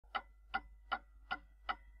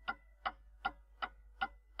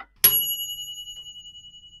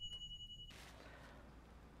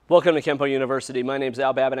Welcome to Kenpo University. My name's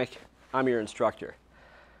Al Babinek. I'm your instructor.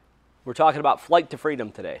 We're talking about flight to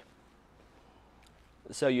freedom today.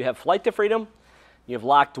 So you have flight to freedom, you have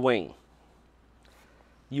locked wing.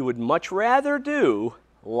 You would much rather do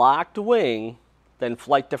locked wing than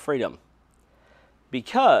flight to freedom,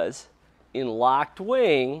 because in locked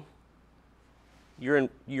wing,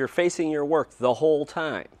 you're facing your work the whole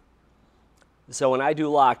time. So when I do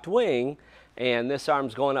locked wing, and this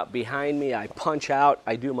arm's going up behind me, I punch out,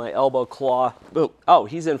 I do my elbow claw, boom. Oh,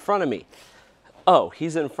 he's in front of me. Oh,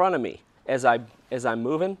 he's in front of me as I'm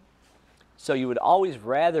moving. So you would always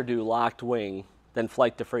rather do locked wing than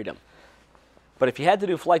flight to freedom. But if you had to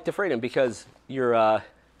do flight to freedom because your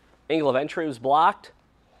angle of entry was blocked,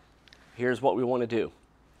 here's what we want to do.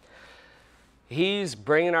 He's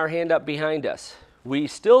bringing our hand up behind us. We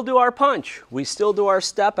still do our punch. We still do our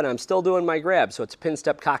step, and I'm still doing my grab. So it's a pin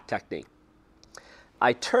step cock technique.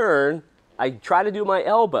 I turn, I try to do my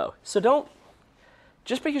elbow. So don't,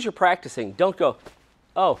 just because you're practicing, don't go,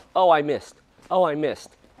 oh, I missed. Oh, I missed.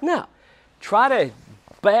 No. Try to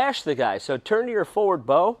bash the guy. So turn to your forward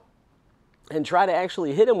bow and try to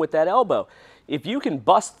actually hit him with that elbow. If you can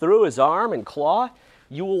bust through his arm and claw,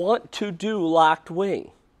 you want to do locked wing.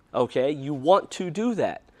 Okay? You want to do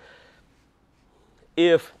that.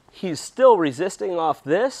 If he's still resisting off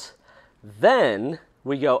this, then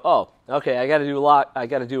we go, oh, okay, I got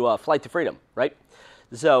to do flight to freedom, right?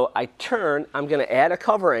 So I turn, I'm going to add a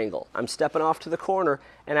cover angle. I'm stepping off to the corner,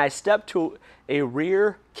 and I step to a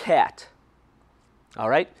rear cat. All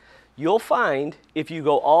right? You'll find if you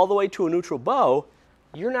go all the way to a neutral bow,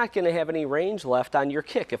 you're not going to have any range left on your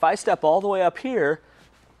kick. If I step all the way up here,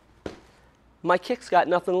 my kick's got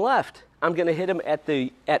nothing left. I'm going to hit him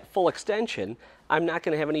at full extension. I'm not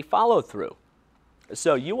going to have any follow through.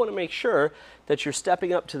 So you want to make sure that you're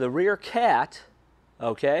stepping up to the rear cat,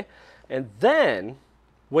 okay? And then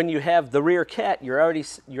when you have the rear cat, you're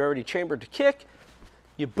already chambered to kick,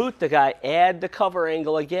 you boot the guy, add the cover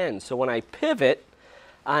angle again. So when I pivot,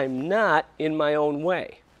 I'm not in my own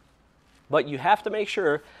way. But you have to make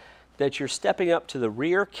sure that you're stepping up to the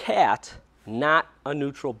rear cat, not a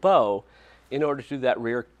neutral bow, in order to do that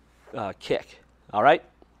rear kick. All right?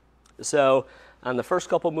 So on the first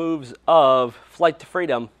couple moves of flight to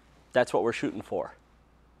freedom, that's what we're shooting for.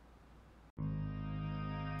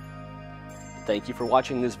 Thank you for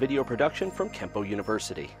watching this video production from Kenpo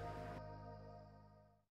University.